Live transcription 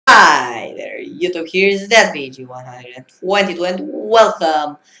Hi there, YouTube. Here's that BG 122 and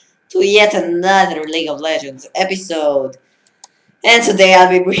welcome to yet another League of Legends episode. And today I'll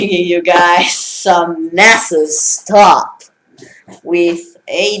be bringing you guys some Nasus top with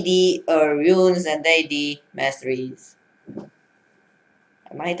AD runes and AD masteries.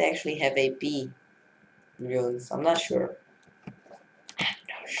 I might actually have AP runes. I'm not sure.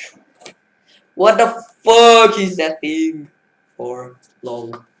 What the fuck is that thing for?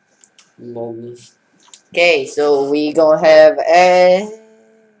 Lol. Lols. Okay, so we gonna have a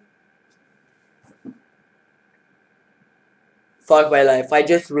fuck my life. I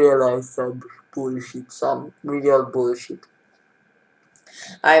just realized some bullshit, some real bullshit.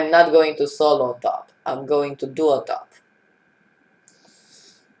 I'm not going to solo top. I'm going to duo top.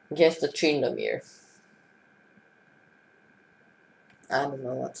 Against the Tryndamere. I don't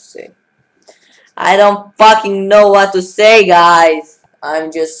know what to say. I don't fucking know what to say, guys.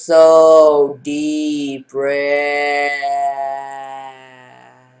 I'm just so depressed.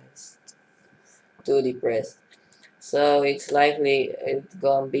 Too depressed. So it's likely it's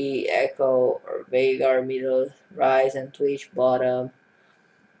gonna be Echo or Veigar middle, Rise and Twitch bottom.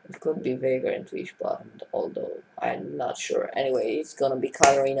 It could be Veigar and Twitch bottom, although I'm not sure. Anyway, it's gonna be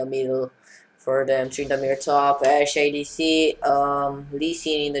Katarina middle for them, Tryndamere top, Ashe ADC, Lee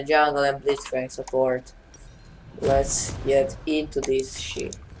Sin in the jungle and Blitzcrank support. Let's get into this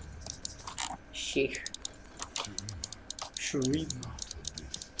shit.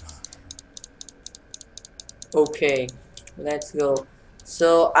 Okay, let's go.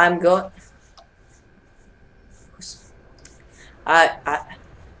 So I'm going.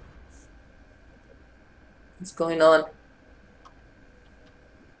 What's going on?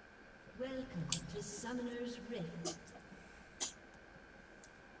 Welcome to Summoner's Rift.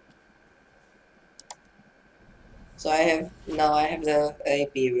 So I have the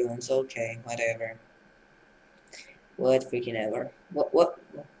AP runes. Okay, whatever. What freaking ever. What?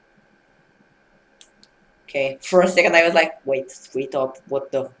 Okay, for a second I was like, wait, straight up,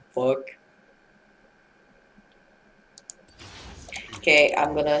 what the fuck? Okay,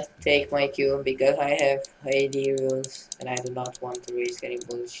 I'm gonna take my Q because I have AD runes and I do not want to risk any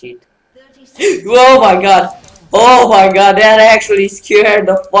bullshit. Oh my god! Oh my god, that actually scared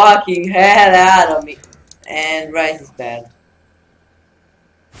the fucking hell out of me. And Rise is bad.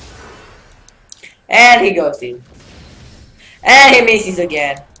 And he goes in. And he misses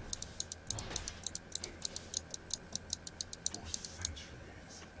again.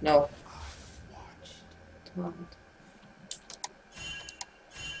 No.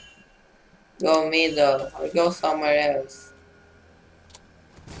 Go middle or go somewhere else.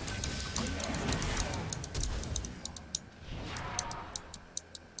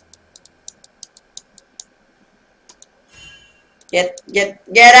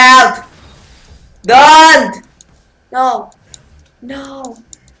 Get out! Don't! No! No!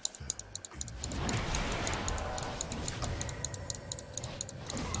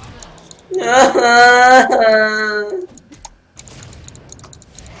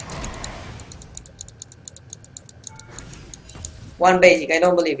 One basic, I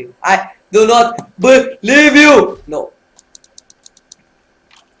don't believe you. I do not believe you! No.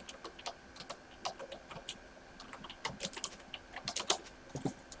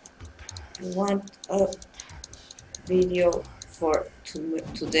 I want a video for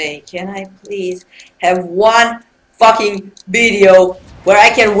today. Can I please have one fucking video where I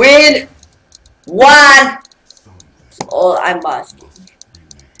can win? One! That's all I'm asking.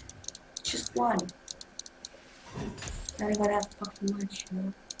 Just one. Not even that fucking much, you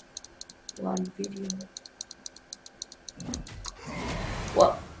know? One video.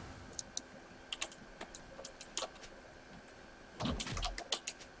 What?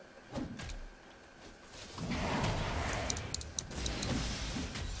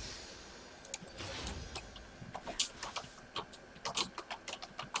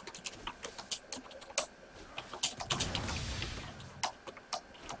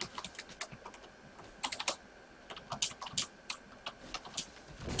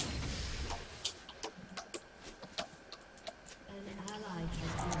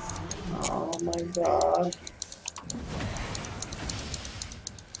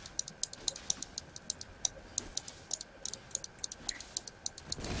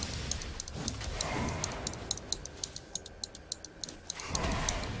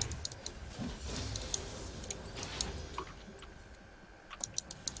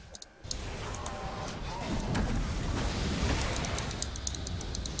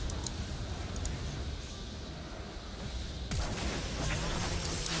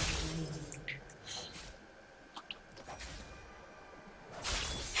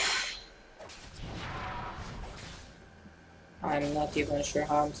 I'm not even sure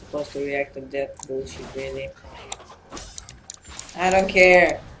how I'm supposed to react to that bullshit, really. I don't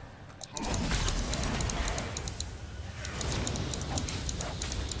care.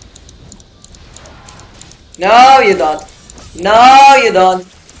 No, you don't. No, you don't.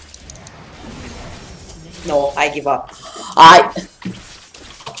 No, I give up. I.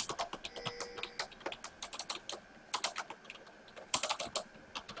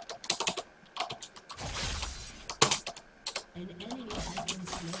 An enemy has been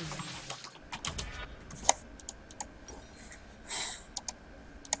slain.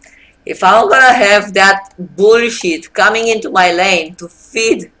 If I'm gonna have that bullshit coming into my lane to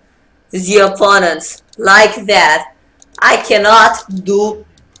feed the opponents like that, I cannot do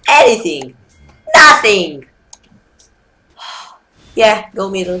anything. Nothing. Yeah, go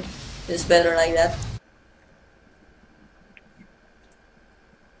middle. It's better like that.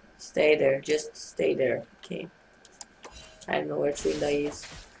 Stay there. Just stay there. Okay. I don't know where Trinda is.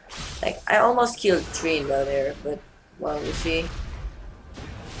 Like, I almost killed Trinda there, but, well, you see,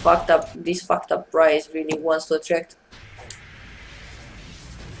 this fucked up prize really wants to attract.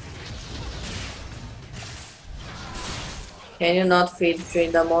 Can you not feed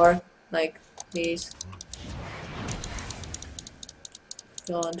Trinda more? Like, please.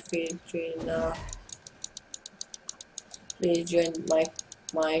 Don't feed Trinda. Please join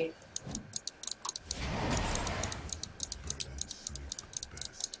my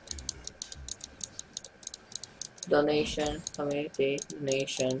donation, community,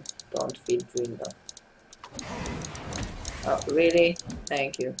 donation, don't feed Trinda. Oh, really?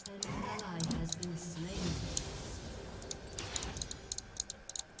 Thank you. An ally has been slain.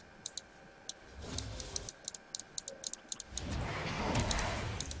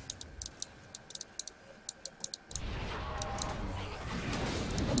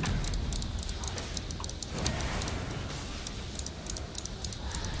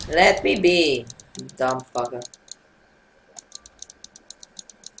 Let me be, dumb fucker.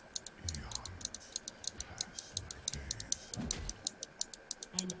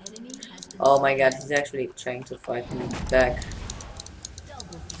 An enemy has been Oh my slain. god, he's actually trying to fight me back.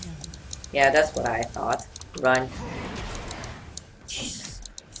 Double kill. Yeah, that's what I thought. Run. Jesus.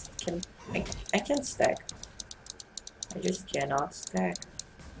 Can I can't stack. I just cannot stack.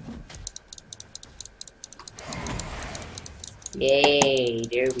 Yay,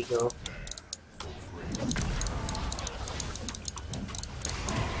 there we go.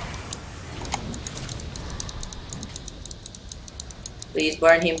 Please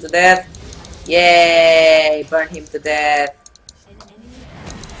burn him to death. Yay, burn him to death. An enemy has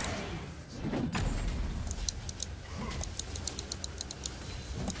been slain.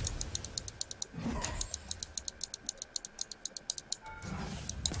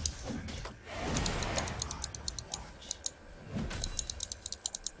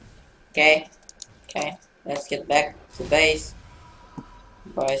 Okay, okay, let's get back to base.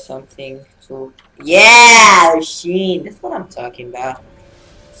 Buy something to. Yeah, Sheen, that's what I'm talking about.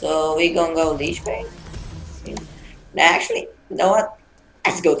 So we gonna go Leash Bane? Nah, actually, you know what?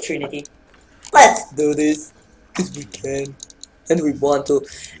 Let's go Trinity. Let's do this. Because we can. And we want to.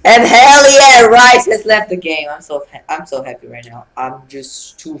 And hell yeah, Rise has left the game. I'm so happy right now. I'm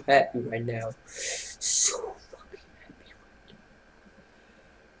just too happy right now. So fucking happy.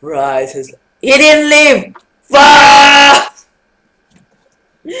 Rise has. He didn't leave! Fuck!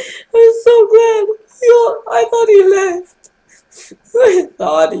 I'm so glad. Yo, I thought he left. I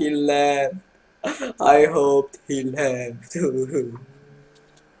thought he left. I hoped he left.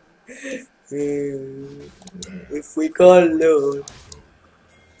 If we can't lose,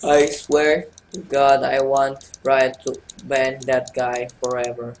 I swear to God, I want Riot to ban that guy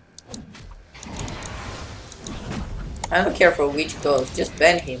forever. I don't care for which cause, just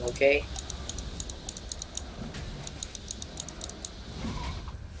ban him, okay?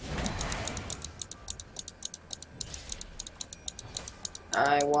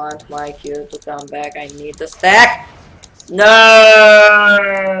 I want my Q to come back, I need the stack! No,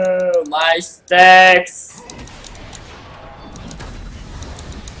 my stacks!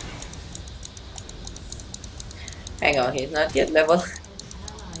 Hang on, he's not yet level. An ally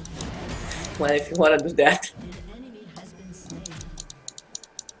has been slain. Well, if you wanna do that. An enemy has been slain.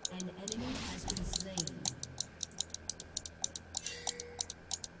 An enemy has been slain.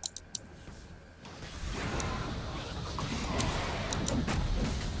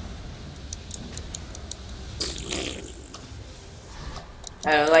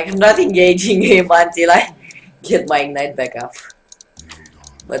 I don't know, like, I'm not engaging him until I get my ignite back up.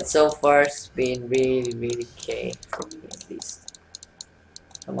 But so far, it's been really, really okay for me at least.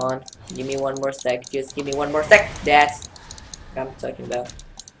 Come on, give me one more stack. Just give me one more stack. That's I'm talking about.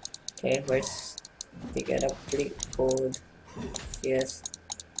 Okay, where's they get a pretty cold. Yes.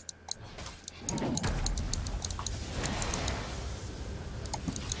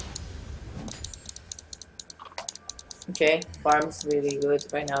 Okay, farm's really good.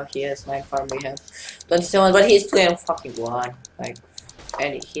 Right now he has 9 farm, we have 27, but he's 2 and fucking 1. Like,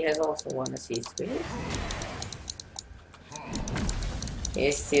 and he has also 1 assist. Really?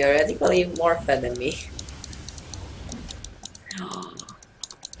 He's theoretically more fed than me.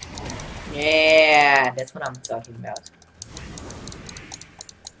 Yeah, that's what I'm talking about.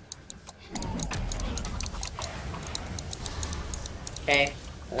 Okay.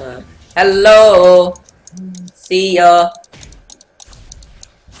 Hello! See ya!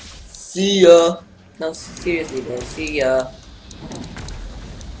 See ya! No, seriously though, see ya.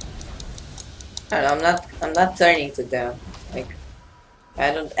 I'm not turning to them. Like,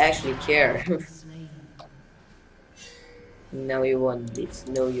 I don't actually care. Been slain. No you won't, Blitz.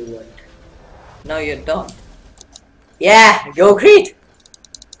 No you won't. No you don't. Yeah! Go crit!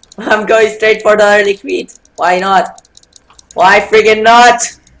 I'm going straight for the early crit. Why not? Why friggin' not?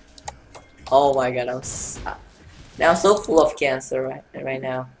 Oh my god, now I'm so full of cancer right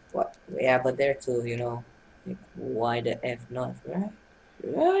now. What? Yeah, but there too, you know. Like, why the F not, right?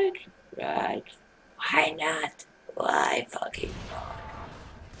 Right? Right. Why not? Why fucking not?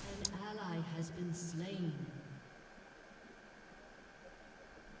 An ally has been slain.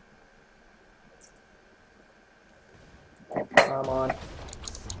 Come on.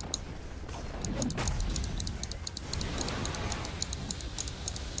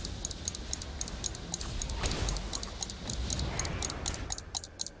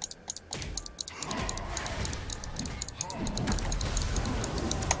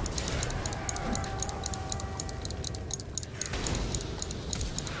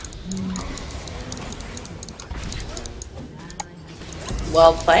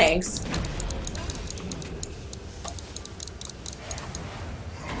 Well, thanks.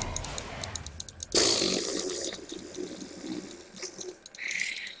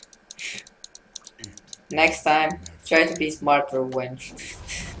 Next time, try to be smarter when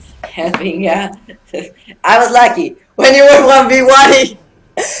having I was lucky. When you were 1v1ing,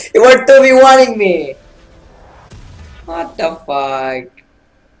 you were 2v1ing me. What the fuck?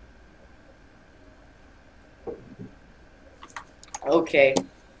 Okay.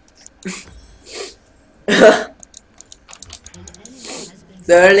 The An enemy has been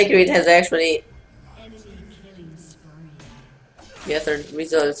early slain. crit has actually Enemy killing spree. better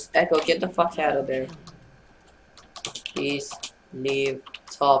results. Echo, get the fuck out of Double there. kill. Please leave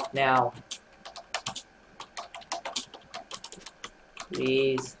top now.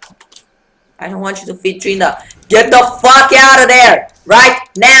 Please. I don't want you to feed Trina. Get the fuck out of there! Right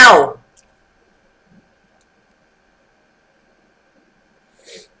now!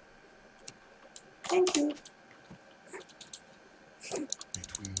 Thank you.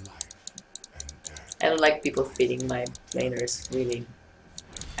 I don't like people feeding my laners, really.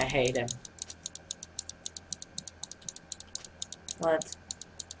 I hate them. What?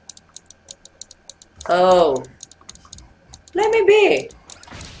 Oh. Let me be!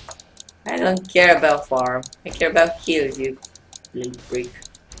 I don't care about farm. I care about kills, you little prick.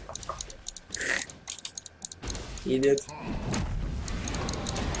 Idiot.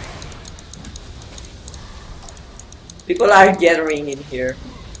 People are gathering in here.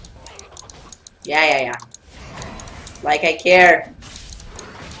 Yeah. Like I care.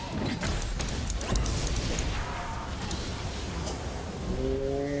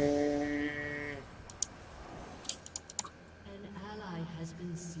 An ally has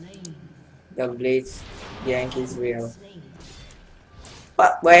been slain. The Blitz gank is real. Slain.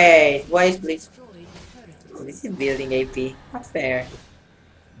 What? Wait, why is Blitz? Destroyed a turret. This is building AP. Not fair.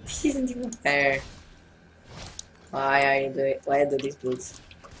 This isn't even fair. Why are you doing? Why do these Blitz?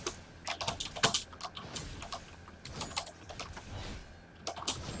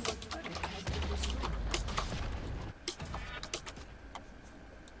 Your turret has been destroyed.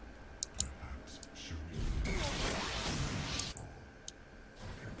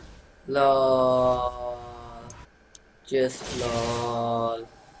 Lol. Just lol.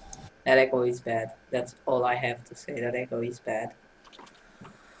 That echo is bad. That's all I have to say. That echo is bad.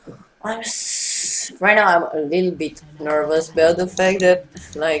 Right now I'm a little bit nervous about the fact that,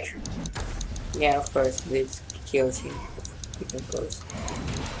 like, yeah, of course, Blitz kills him. Of course.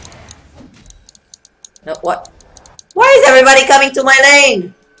 No, what? Why is everybody coming to my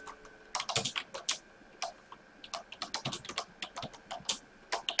lane?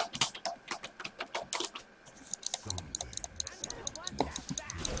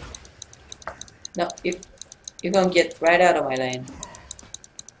 No, You gonna get right out of my lane.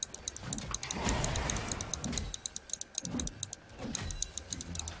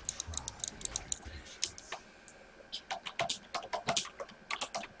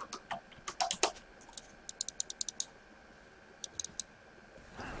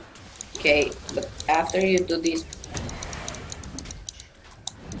 Okay, but after you do this,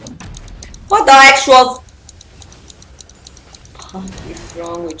 what the actual fuck is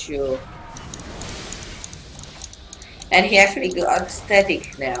wrong with you? And he actually got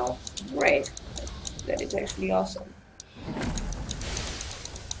static now. Great, that is actually awesome. An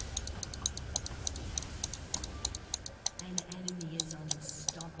enemy is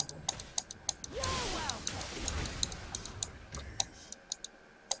unstoppable.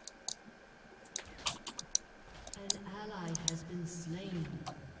 An ally has been slain.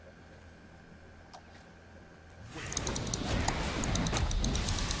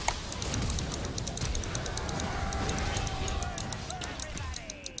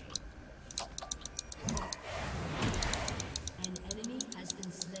 An enemy has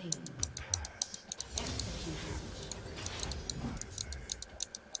been slain. Executed.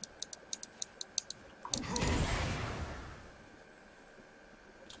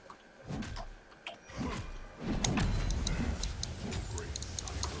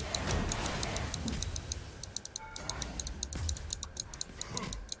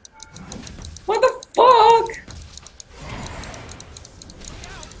 What the fuck?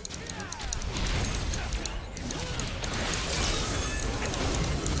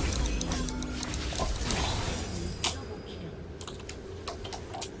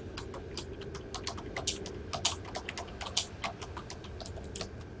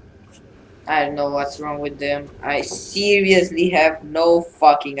 I don't know what's wrong with them. I seriously have no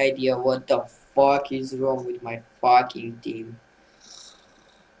fucking idea what the fuck is wrong with my fucking team.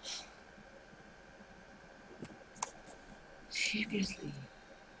 Seriously.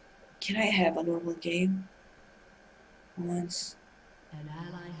 Can I have a normal game? Once. An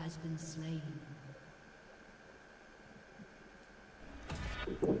ally has been slain.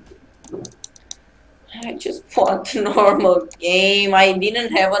 I just want a normal game. I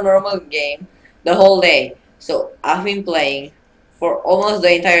didn't have a normal game the whole day. So I've been playing for almost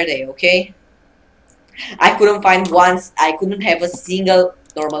the entire day, okay? I couldn't find once, I couldn't have a single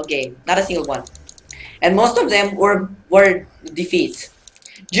normal game. Not a single one. And most of them were defeats.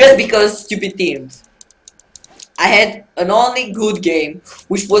 Just because stupid teams. I had an only good game,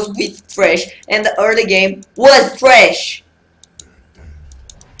 which was with Trash, and the early game was Trash.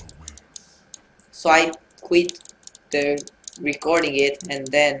 So I quit the recording it, and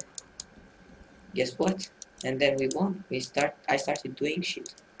then guess what? And then we won. I started doing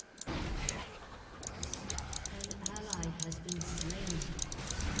shit. An ally has been slain.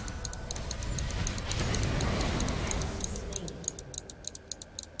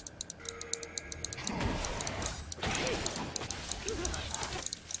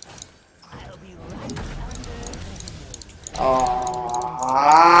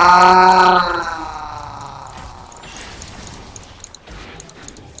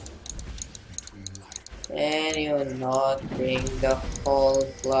 Can you not bring the whole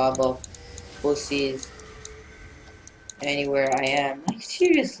club of pussies anywhere I am? Like,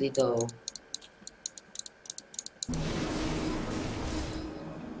 seriously though.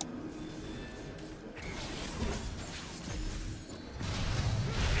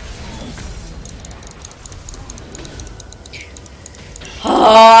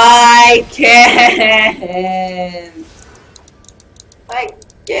 I can't. I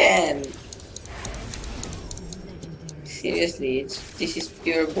can't. Seriously, this is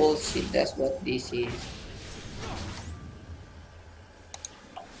pure bullshit. That's what this is.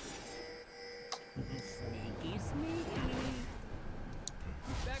 Sneaky, sneaky.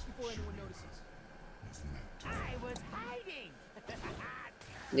 Back before anyone notices. I was hiding.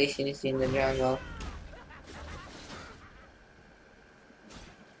 This is in the jungle.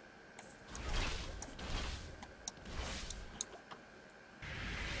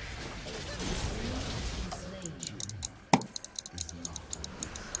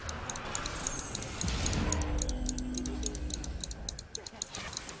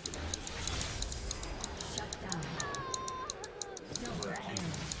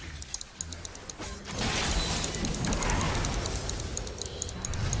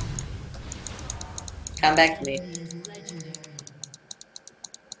 Come back to me.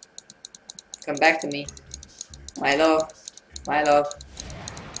 Come back to me. My love. My love.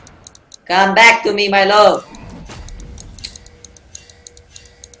 Come back to me, my love.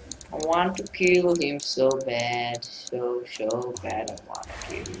 I want to kill him so bad. So bad. I want to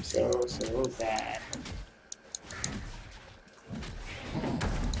kill him so bad.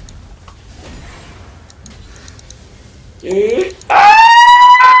 Ah!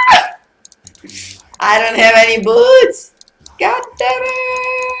 I don't have any boots. God damn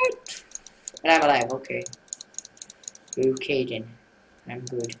it! And I'm alive. Okay. Okay then. I'm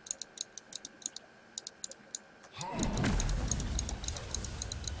good.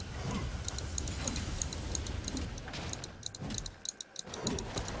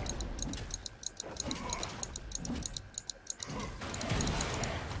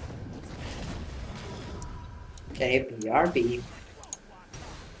 Okay, BRB. An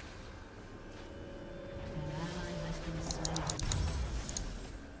ally has been slain.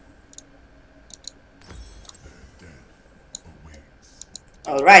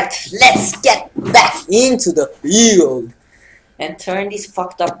 Alright, let's get back into the field and turn this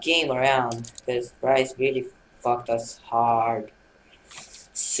fucked up game around. Because Bryce really fucked us hard.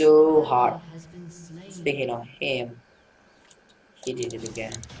 So An hard. ally has been slain. Speaking of him, he did it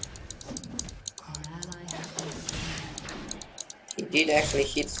again. An ally has been slain. He did actually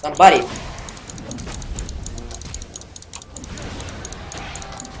hit somebody.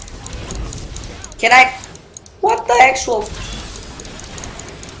 Can I? What the actual?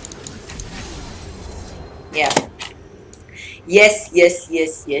 Yeah. Yes, yes,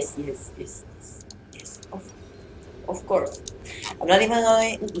 yes, yes, yes, yes, yes, yes. Of course. I'm not even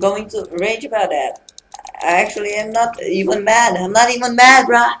going to rage about that. I actually am not even mad. I'm not even mad,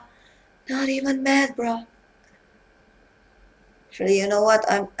 bruh. Not even mad, bruh. Actually, you know what?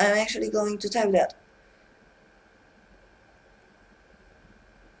 I'm actually going to type that.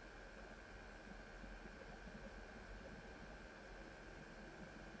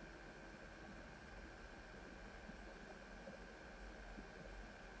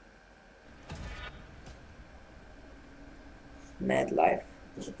 Mad life.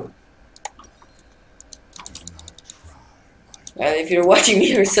 Well, if you're watching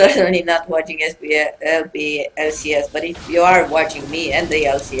me, you're certainly not watching LCS. But if you are watching me and the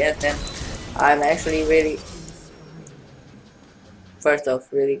LCS, then I'm actually really, first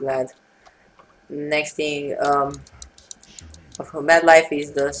off, really glad. Next thing, Mad Life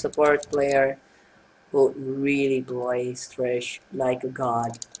is the support player who really plays Thresh like a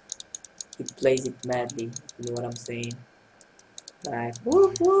god. He plays it madly, if you know what I'm saying. Like,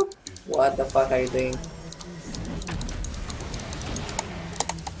 whoop whoop. What the fuck are you doing? Ally has been slain.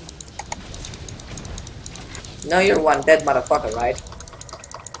 Rampage. No, you're one dead motherfucker, right?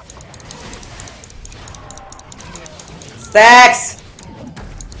 Stacks!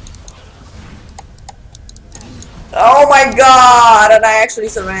 Oh my god! And I actually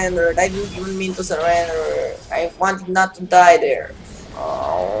surrendered. I didn't even mean to surrender. I wanted not to die there.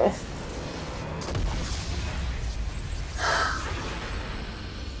 Oh.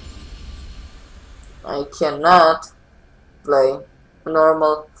 I cannot play a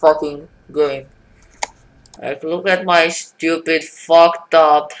normal fucking game. Like, look at my stupid, fucked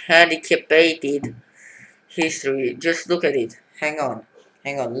up, handicapped history. Just look at it. Hang on.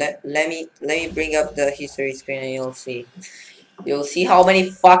 Hang on. Let me bring up the history screen and you'll see. You'll see how many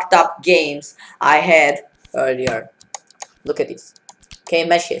fucked up games I had earlier. Look at this. Okay,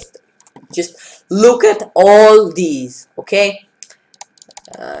 match history. Just look at all these. Okay?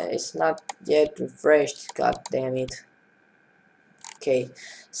 It's not yet refreshed. God damn it. Okay.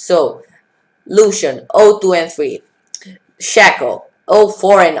 So, Lucian 02 and 3. Shackle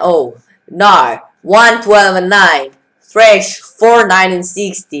 04 and 0. Nar 112 and 9. Thresh 4 9 and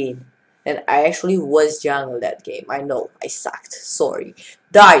 16. And I actually was jungle that game. I know I sucked. Sorry.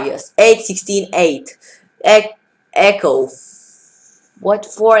 Darius 8 16 8. Echo what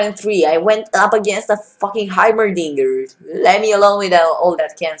 4 and 3. I went up against a fucking Heimerdinger. Let me alone with all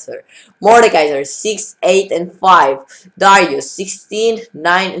that cancer. Mordekaiser 6 8 and 5. Darius 16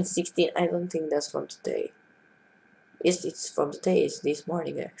 9 and 16. I don't think that's from today. It's from today. It's this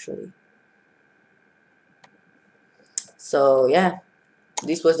morning actually. So yeah,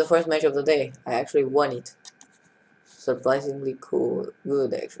 this was the first match of the day. I actually won it. Surprisingly good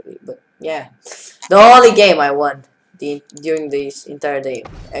actually. But yeah, the only game I won during this entire day.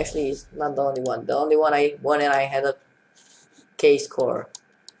 Actually, it's not the only one. The only one I won and I had a K score.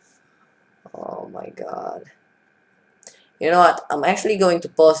 Oh my god. You know what? I'm actually going to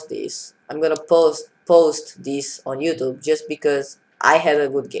post this. I'm gonna post this on YouTube just because I had a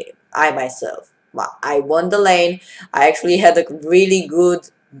good game. I myself. I won the lane. I actually had a really good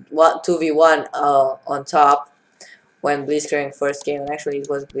 2v1 on top when Blitzcrank first came. And actually it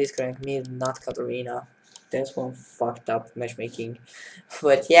was Blitzcrank mid, not Katarina. That's one fucked up matchmaking.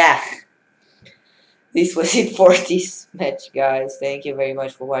 But yeah. This was it for this match, guys. Thank you very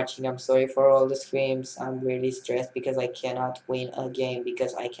much for watching. I'm sorry for all the screams. I'm really stressed because I cannot win a game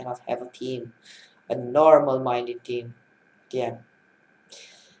because I cannot have a team, a normal-minded team. yeah.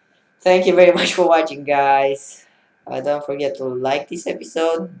 Thank you very much for watching, guys. Don't forget to like this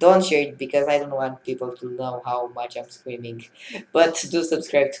episode. Don't share it because I don't want people to know how much I'm screaming. But do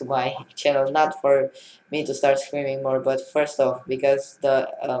subscribe to my channel, not for me to start screaming more, but first off, because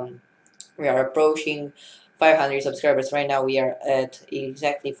we are approaching 500 subscribers. Right now we are at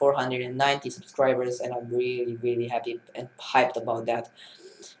exactly 490 subscribers, and I'm really happy and hyped about that.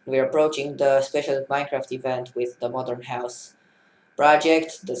 We're approaching the special Minecraft event with the Modern House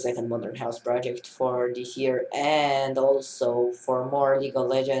project, the second Modern House project for this year, and also for more League of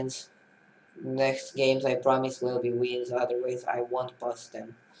Legends. Next games I promise will be wins, otherwise I won't post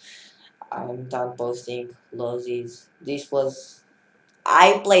them. I'm done posting losses. This was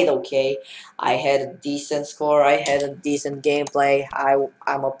I played okay. I had a decent score. I had a decent gameplay.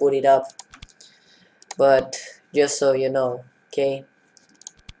 I'ma put it up, but just so you know, okay.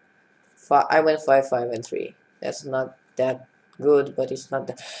 I went 5-5-3. That's not that good, but it's not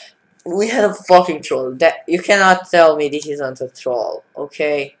that. We had a fucking troll. That you cannot tell me this isn't a troll.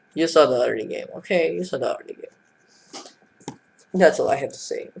 Okay, you saw the early game. Okay, you saw the early game. That's all I have to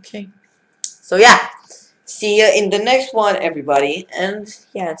say. Okay. So yeah, see you in the next one, everybody. And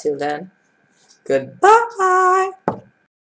yeah, until then, goodbye.